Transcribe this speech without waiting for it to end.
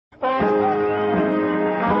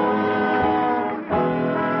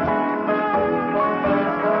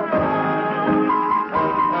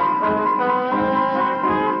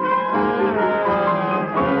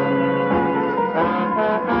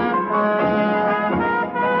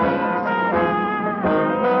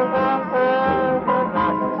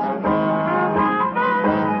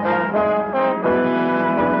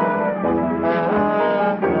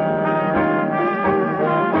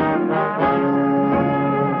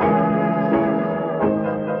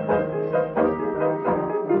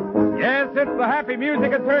the happy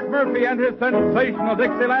music of Turk Murphy and his sensational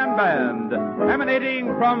Dixieland band. Emanating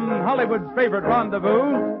from Hollywood's favorite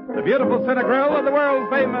rendezvous, the beautiful Cinegrill of the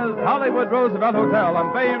world-famous Hollywood Roosevelt Hotel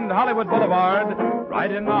on famed Hollywood Boulevard,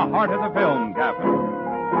 right in the heart of the film capital.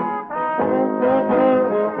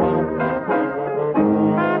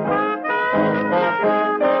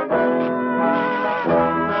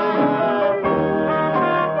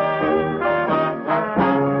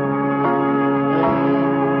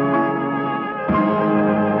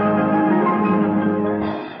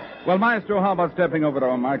 Well, Maestro, how about stepping over to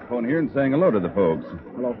our microphone here and saying hello to the folks?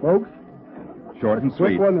 Hello, folks. Short and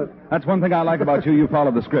sweet. Wasn't it? That's one thing I like about you. You follow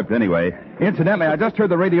the script anyway. Incidentally, I just heard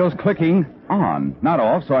the radios clicking on, not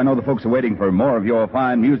off, so I know the folks are waiting for more of your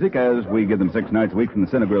fine music as we give them 6 nights a week from the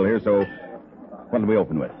Cinegrill here, so what do we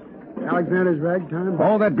open with? Alexander's Ragtime.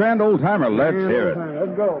 Oh, that grand old timer. Let's hear it.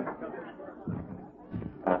 Let's go.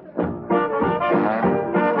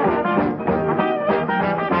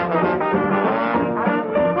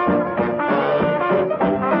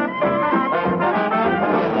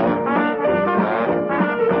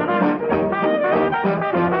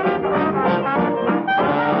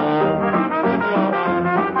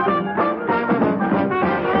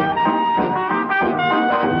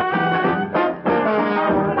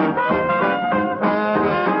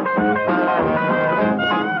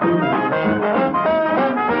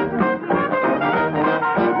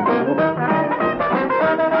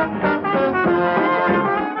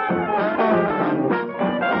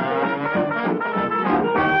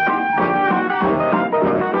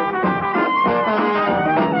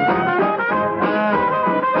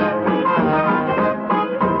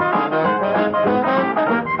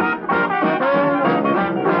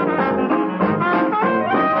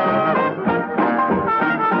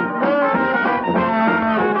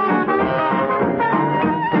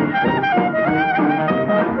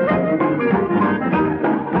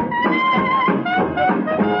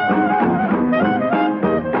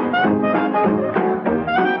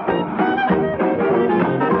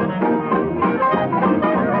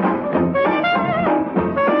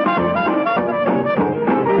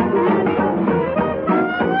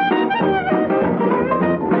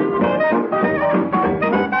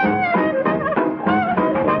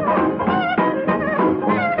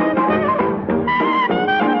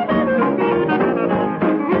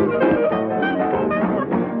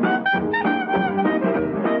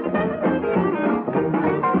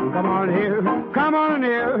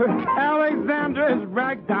 Alexander's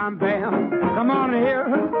Ragtime Band. Come on here,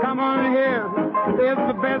 it's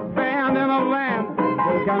the best band in the land.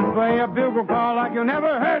 They can play a bugle call like you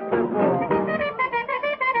never heard before.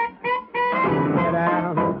 Get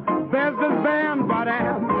out, there's this band, but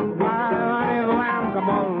my honey lamb,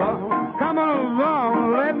 come on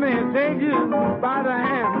along, let me take you by the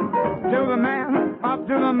hand to the man, up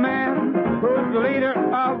to the man who's the leader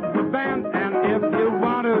of the band. And if you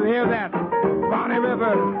want to hear that Bonnie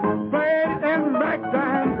River played in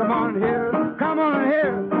ragtime, come on here,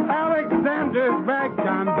 Alexander's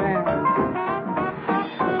Ragtime Band.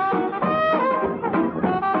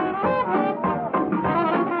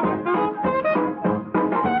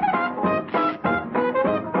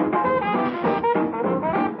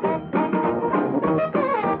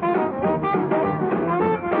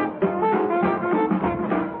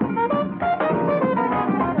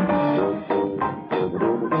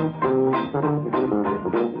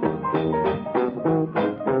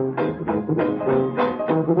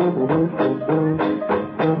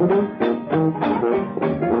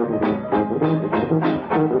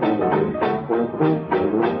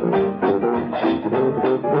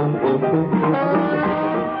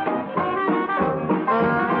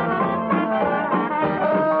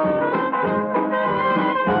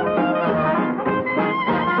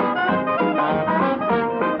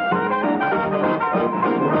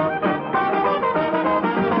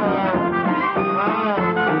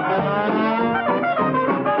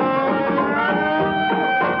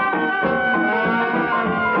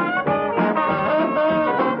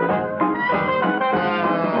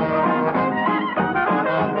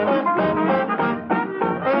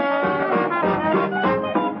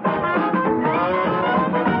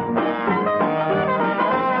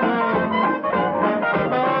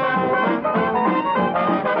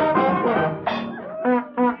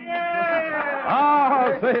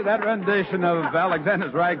 That rendition of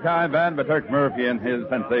Alexander's Ragtime Band by Turk Murphy and his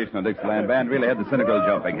sensational Dixieland Band really had the Cinegrill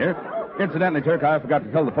jumping here. Incidentally, Turk, I forgot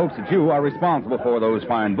to tell the folks that you are responsible for those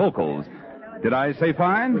fine vocals. Did I say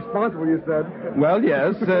fine? Responsible, you said. Well,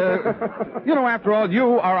 yes. After all,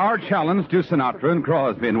 you are our challenge to Sinatra and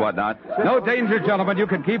Crosby and whatnot. No danger, gentlemen. You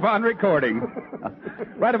can keep on recording.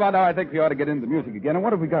 Right about now, I think we ought to get into the music again. And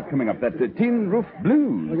what have we got coming up? That's the Tin Roof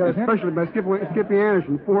Blues. We got a special by Skippy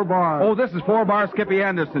Anderson, 4 bars. Oh, this is 4-bar Skippy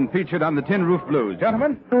Anderson featured on the Tin Roof Blues.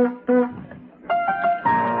 Gentlemen?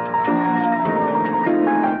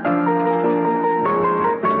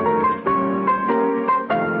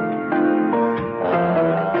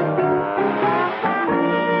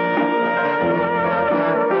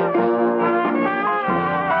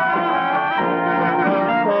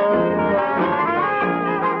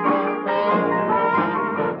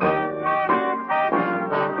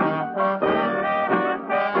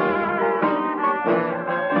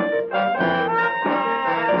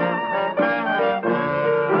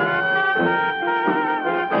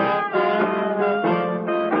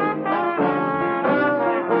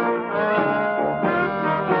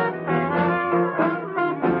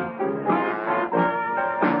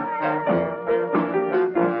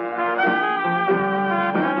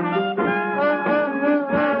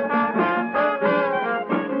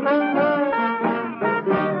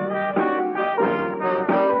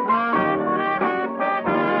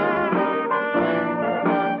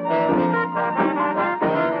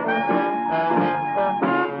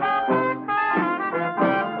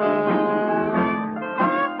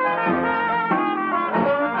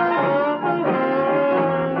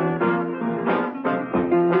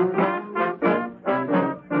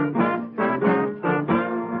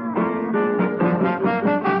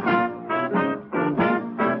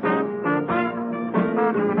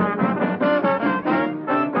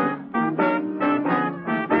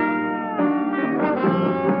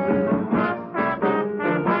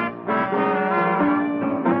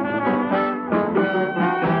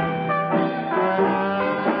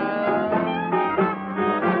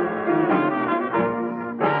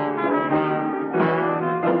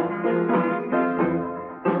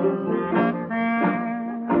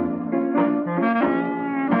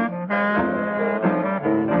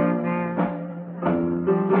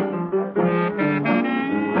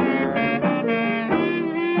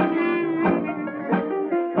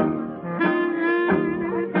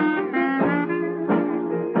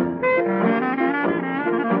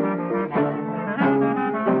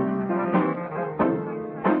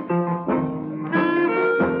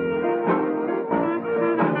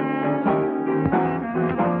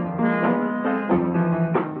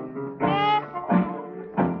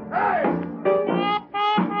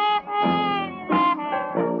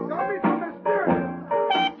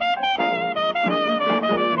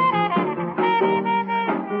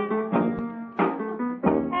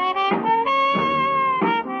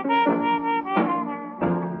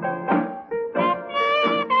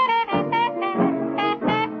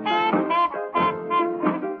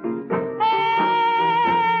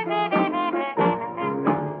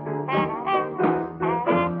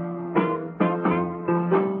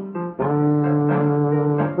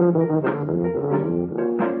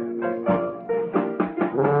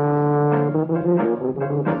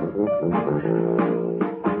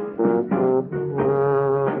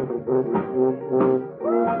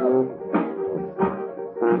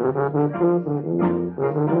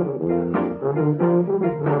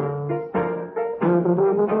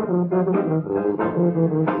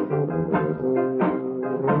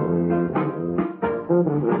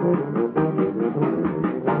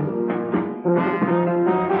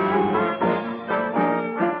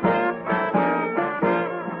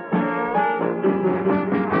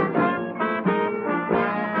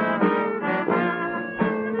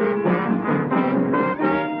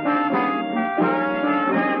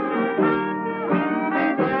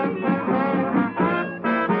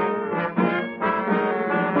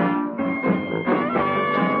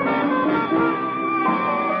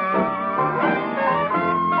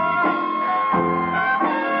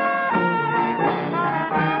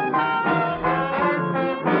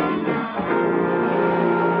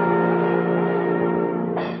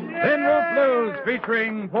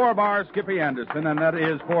 Featuring 4-bar Skippy Anderson, and that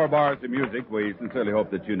is 4 bars of music. We sincerely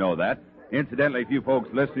hope that you know that. Incidentally, if you folks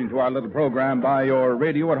listening to our little program by your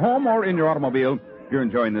radio at home or in your automobile, if you're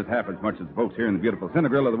enjoying this half as much as the folks here in the beautiful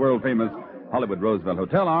Cinegrill of the world-famous Hollywood Roosevelt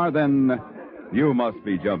Hotel are, then you must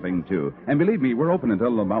be jumping, too. And believe me, we're open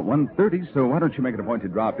until about 1:30, so why don't you make it a point to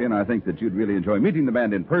drop in? I think that you'd really enjoy meeting the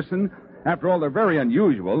band in person. After all, they're very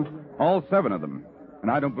unusual, all 7 of them.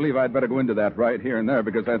 And I don't believe I'd better go into that right here and there,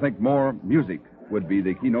 because I think more music would be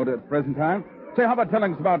the keynote at the present time. Say, how about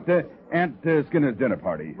telling us about Aunt Skinner's dinner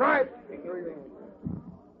party? Right.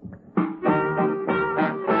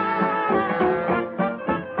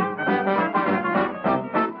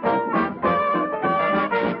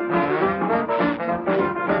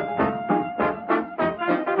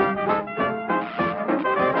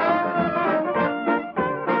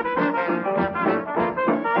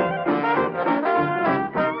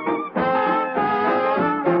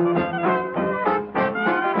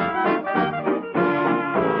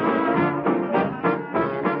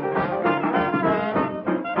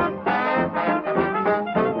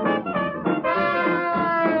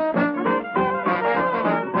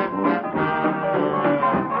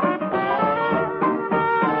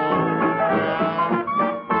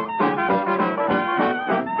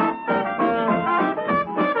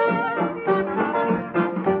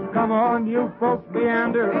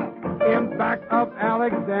 back of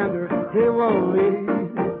Alexander, he will lead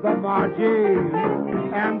the marching,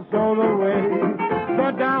 and so the way.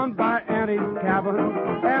 So down by Annie's cabin,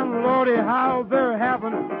 and Lordy, how they're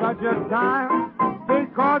having such a time,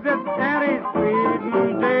 because it's Annie's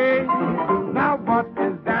sweet day. Now what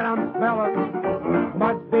is that I'm smelling?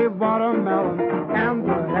 Must be watermelon, and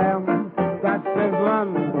the ham that's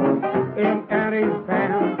sizzling in Annie's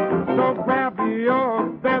pan. So grab your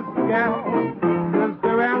best gal,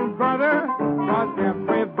 sister and brother, 'cause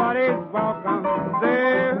everybody's welcome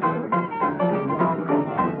there.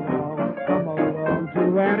 Come along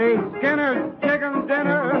to Annie Skinner's chicken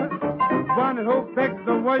dinner. One who picks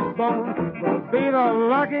the wishbone will be the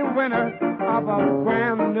lucky winner of a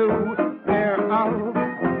brand new pair of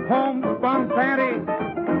homespun panties.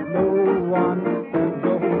 No one can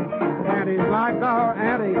go panties like our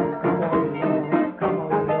Annie. Come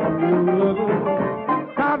along, you little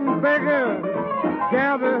cotton pickers,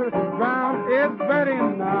 gather round, it's ready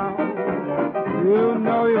now. You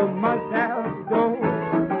know you must have dough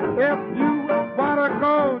if you want to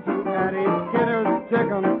go to Annie Skinner's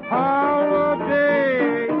chicken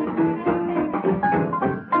holiday.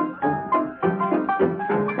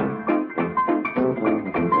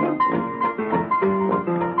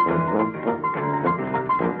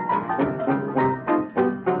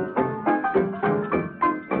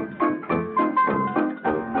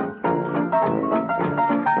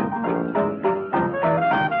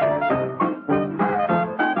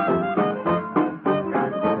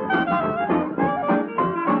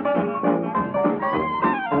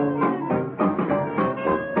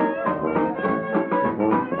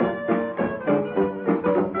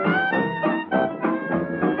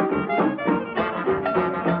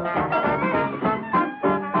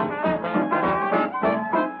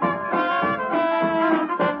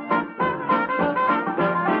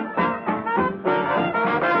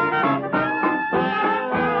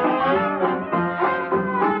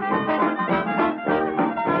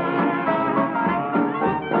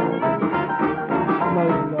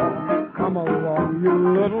 Come along, you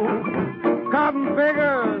little cotton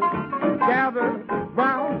pickers, gather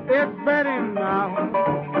round, it's ready now.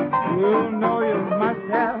 You know you must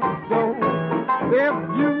have dough if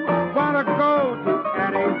you want to go to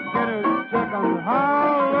Annie Skinner's chicken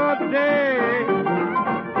holiday.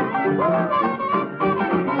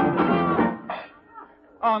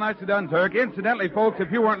 Oh, nicely done, Turk. Incidentally, folks,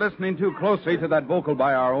 if you weren't listening too closely to that vocal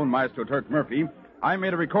by our own maestro, Turk Murphy, I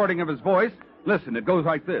made a recording of his voice. Listen, it goes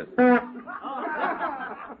like this.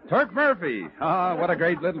 Turk Murphy. Ah, what a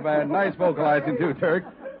great little band. Nice vocalizing, too, Turk.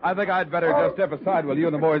 I think I'd better just step aside while you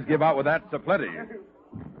and the boys give out with that so plenty.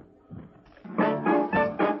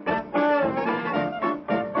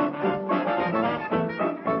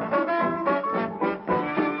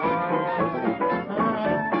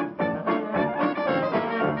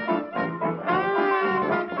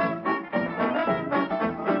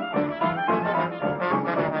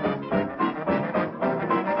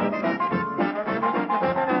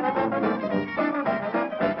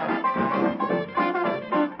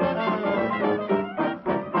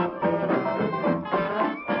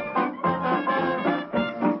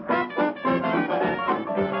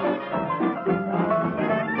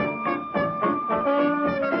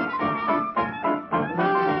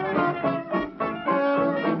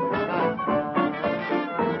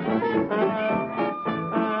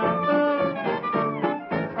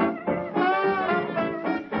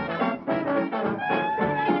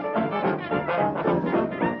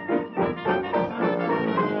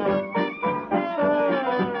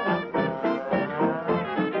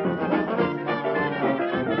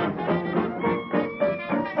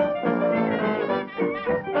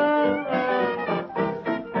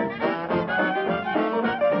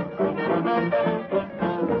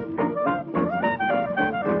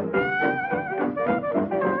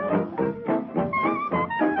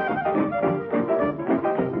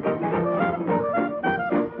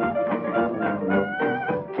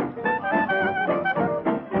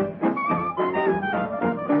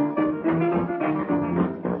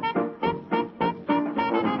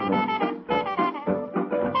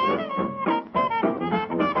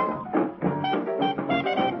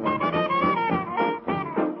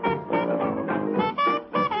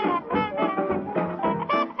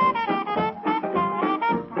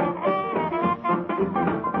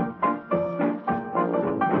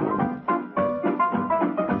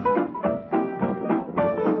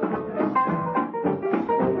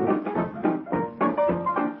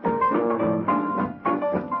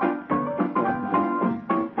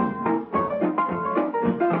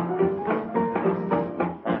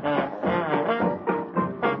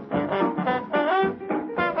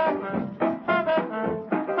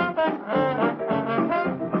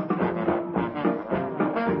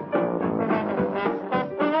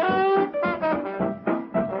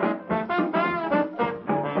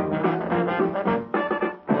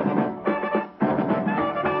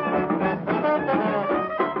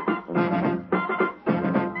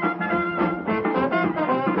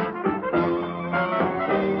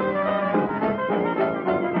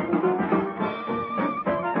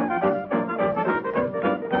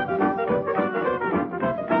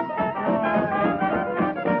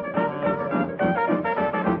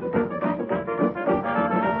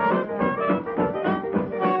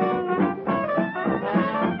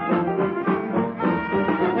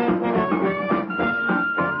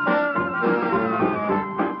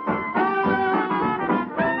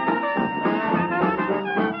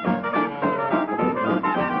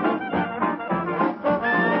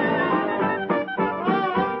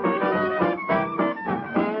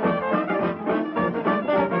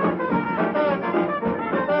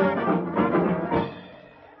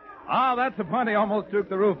 that's a plenty. Almost took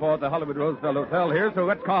the roof off the Hollywood Roosevelt Hotel here, so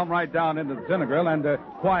let's calm right down into the Cinegrill and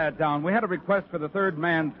quiet down. We had a request for the third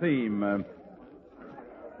man theme.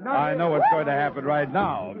 I know what's going to happen right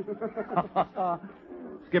now.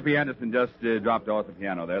 Skippy Anderson just dropped off the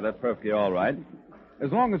piano there. That's perfectly all right.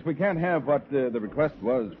 As long as we can't have what the request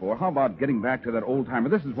was for, how about getting back to that old-timer?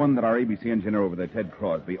 This is one that our ABC engineer over there, Ted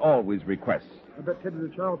Crosby, always requests. I bet Ted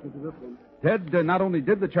did the Charleston for this one. Ted not only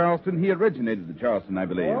did the Charleston, he originated the Charleston, I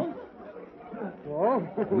believe. Well?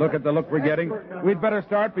 Look at the look we're getting. We'd better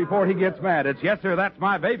start before he gets mad. It's Yes, Sir, That's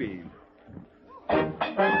My Baby.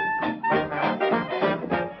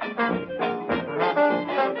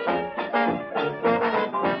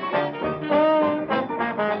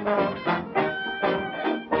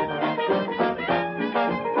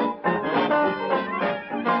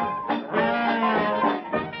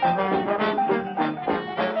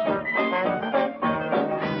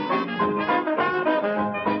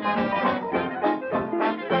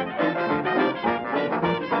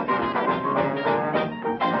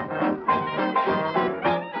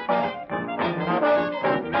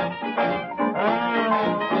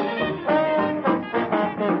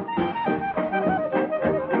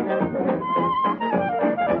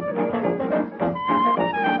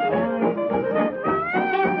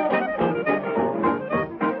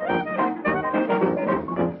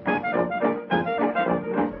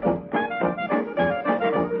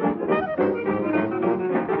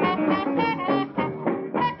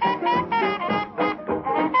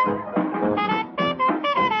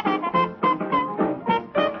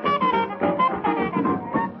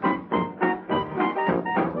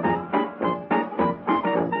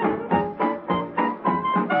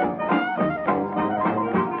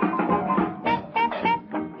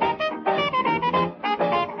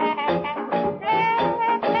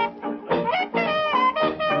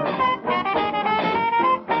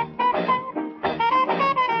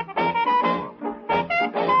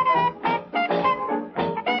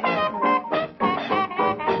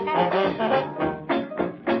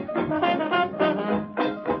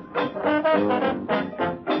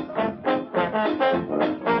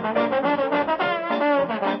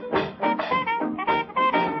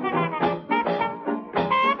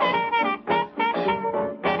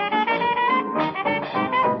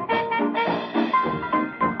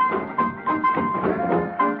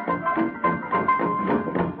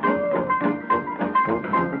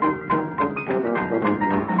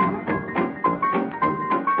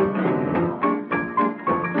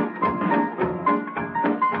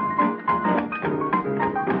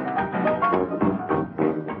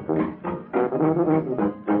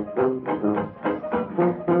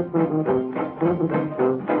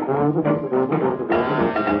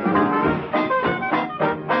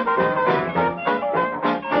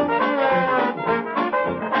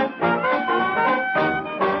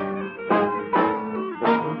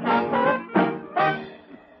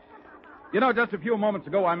 You know, just a few moments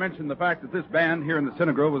ago, I mentioned the fact that this band here in the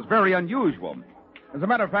Cinegrill was very unusual. As a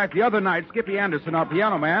matter of fact, the other night, Skippy Anderson, our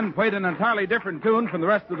piano man, played an entirely different tune from the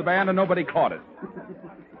rest of the band, and nobody caught it.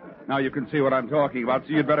 Now you can see what I'm talking about,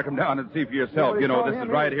 so you'd better come down and see for yourself. You know, this is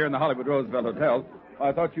right here in the Hollywood Roosevelt Hotel.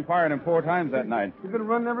 I thought you fired him 4 times that night. He's been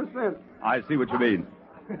running ever since. I see what you mean.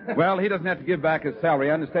 Well, he doesn't have to give back his salary.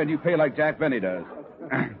 I understand you pay like Jack Benny does.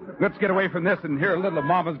 Let's get away from this and hear a little of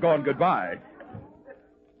Mama's Gone Goodbye.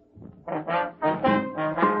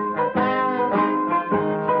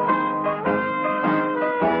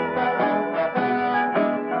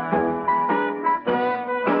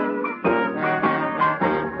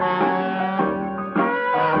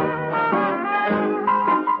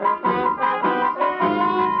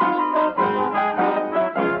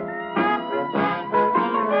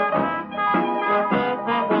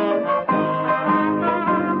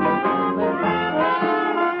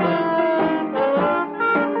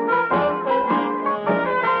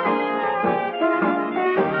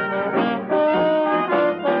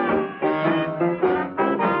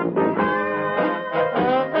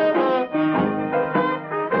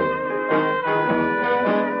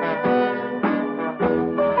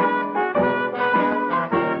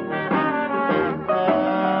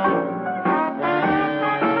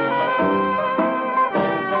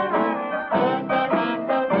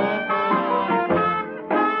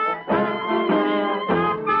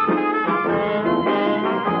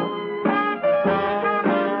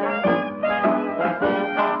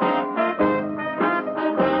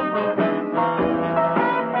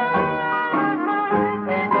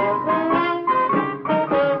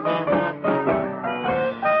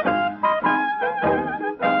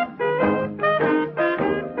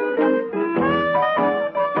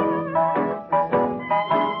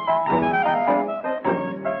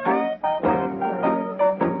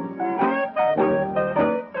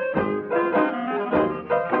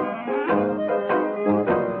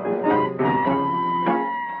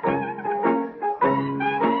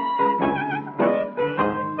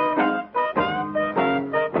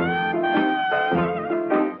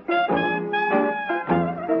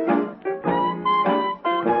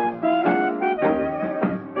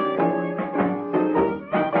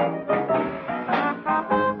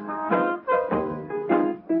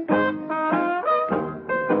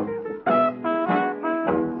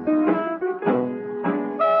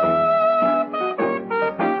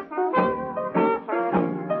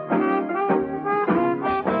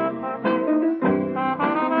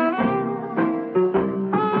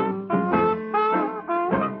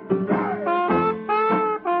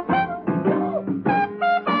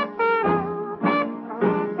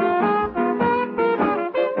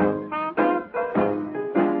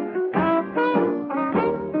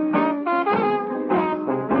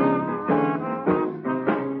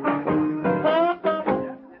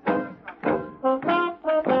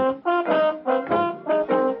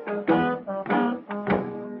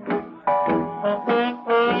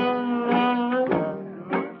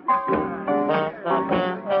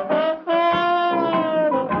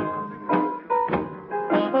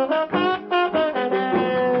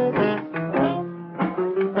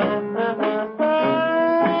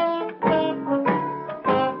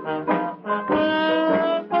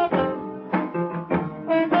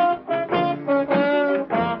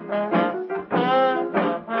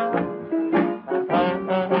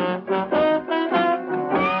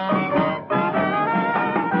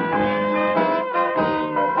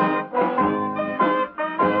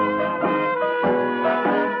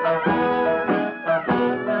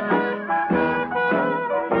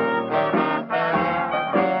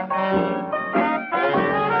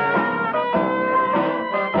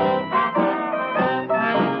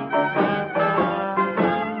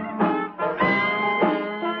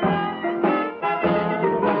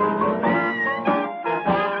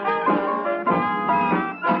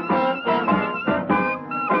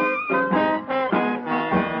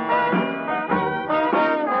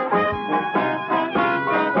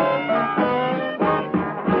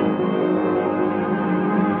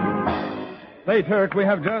 Say, Turk, we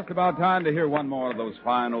have just about time to hear one more of those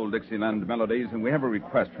fine old Dixieland melodies, and we have a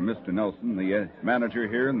request from Mr. Nelson, the manager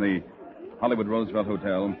here in the Hollywood Roosevelt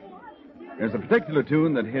Hotel. There's a particular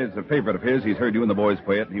tune that is a favorite of his. He's heard you and the boys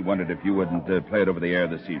play it, and he wondered if you wouldn't play it over the air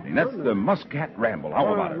this evening. That's the Muscat Ramble.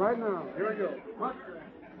 How about it? Right now. Here we go.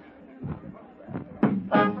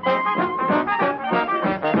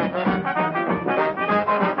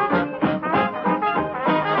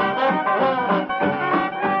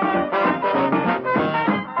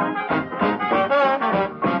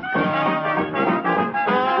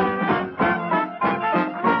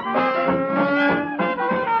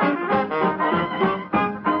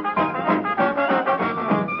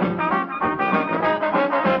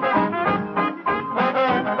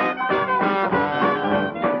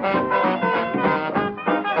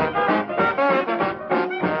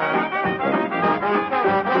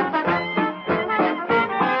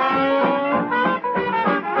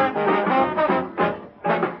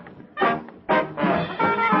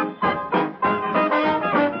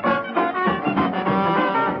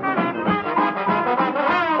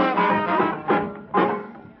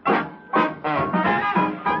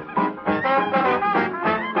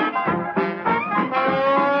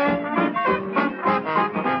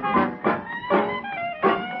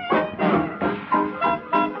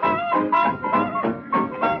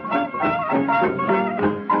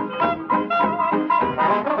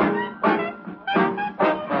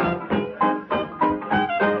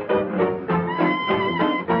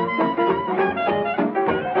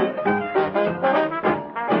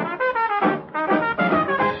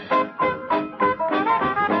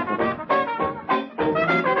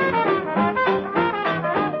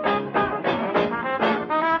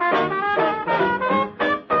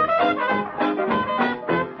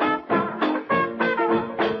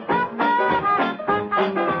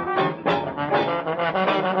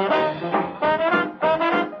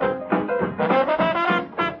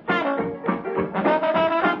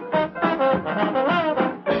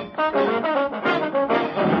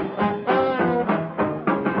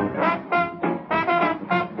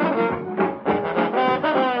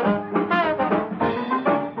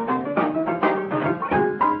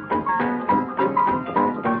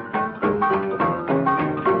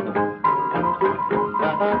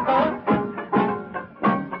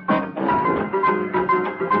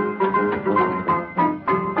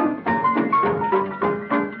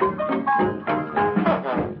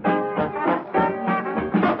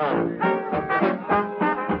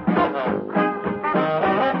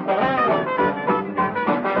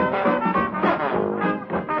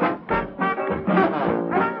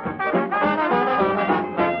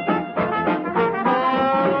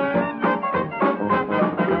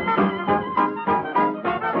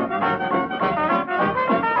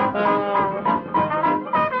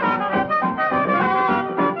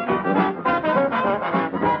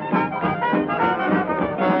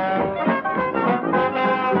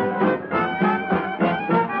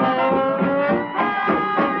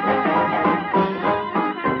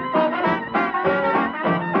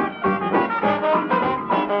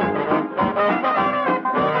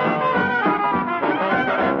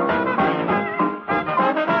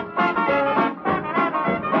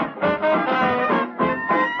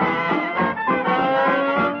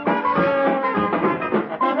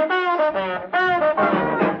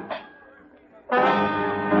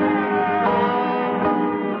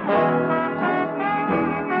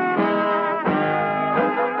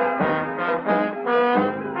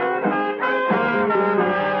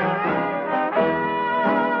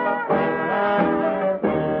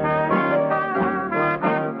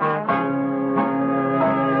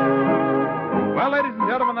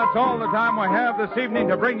 That's all the time we have this evening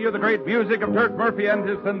to bring you the great music of Turk Murphy and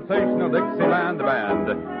his sensational Dixieland band.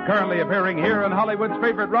 Currently appearing here in Hollywood's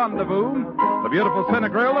favorite rendezvous, the beautiful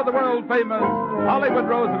Cinegrill of the world-famous Hollywood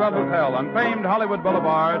Roosevelt Hotel on famed Hollywood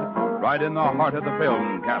Boulevard, right in the heart of the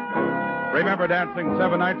film capital. Remember dancing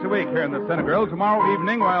 7 nights a week here in the Cinegrill. Tomorrow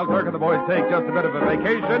evening, while Turk and the boys take just a bit of a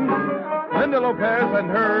vacation, Linda Lopez and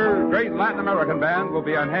her great Latin American band will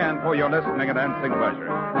be on hand for your listening and dancing pleasure.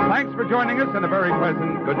 Thanks for joining us, and a very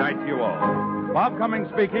pleasant good night to you all. Bob Cummings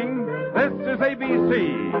speaking. This is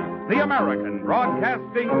ABC, the American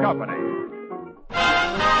Broadcasting Company.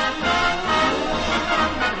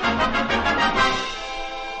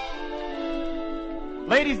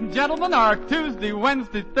 Ladies and gentlemen, our Tuesday,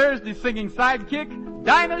 Wednesday, Thursday singing sidekick,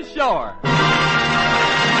 Dinah Shore.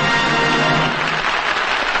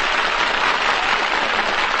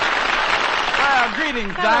 Well,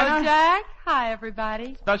 greetings, Hello, Dinah. Jack. Hi,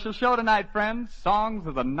 everybody. Special show tonight, friends. Songs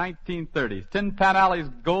of the 1930s. Tin Pan Alley's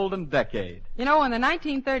golden decade. You know, when the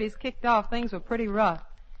 1930s kicked off, things were pretty rough.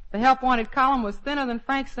 The Help Wanted column was thinner than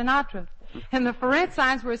Frank Sinatra, and the for rent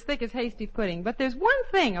signs were as thick as hasty pudding. But there's one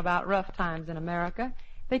thing about rough times in America.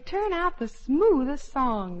 They turn out the smoothest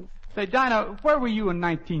songs. Say, Dinah, where were you in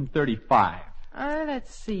 1935?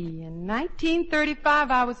 Let's see. In 1935,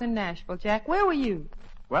 I was in Nashville. Jack, where were you?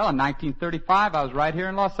 Well, in 1935, I was right here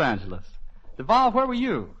in Los Angeles. Duval, where were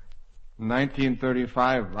you? In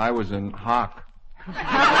 1935, I was in Hock.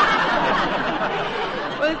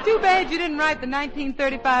 Well, it's too bad you didn't write the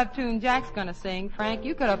 1935 tune Jack's gonna sing, Frank.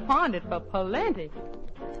 You could have pawned it for plenty.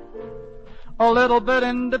 A little bit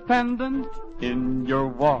independent in your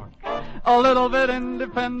walk. A little bit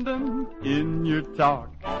independent in your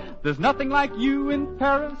talk. There's nothing like you in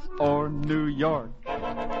Paris or New York.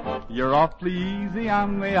 You're awfully easy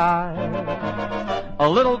on the eye. A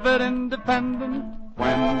little bit independent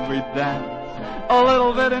when we dance. A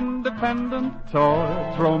little bit independent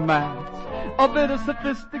towards romance. A bit of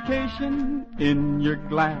sophistication in your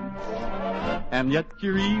glance. And yet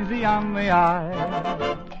you're easy on the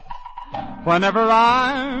eye. Whenever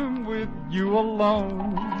I'm with you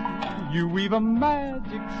alone, you weave a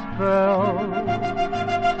magic spell.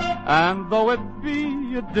 And though it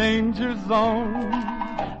be a danger zone,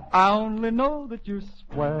 I only know that you're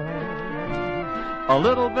swell. A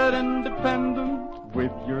little bit independent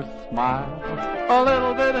with your smile. A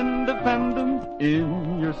little bit independent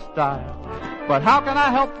in your style. But how can I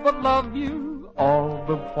help but love you all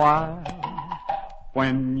the while?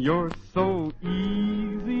 When you're so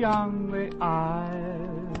easy on the eye.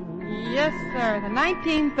 Yes, sir. The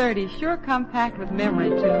 1930s sure come packed with memory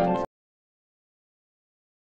tunes.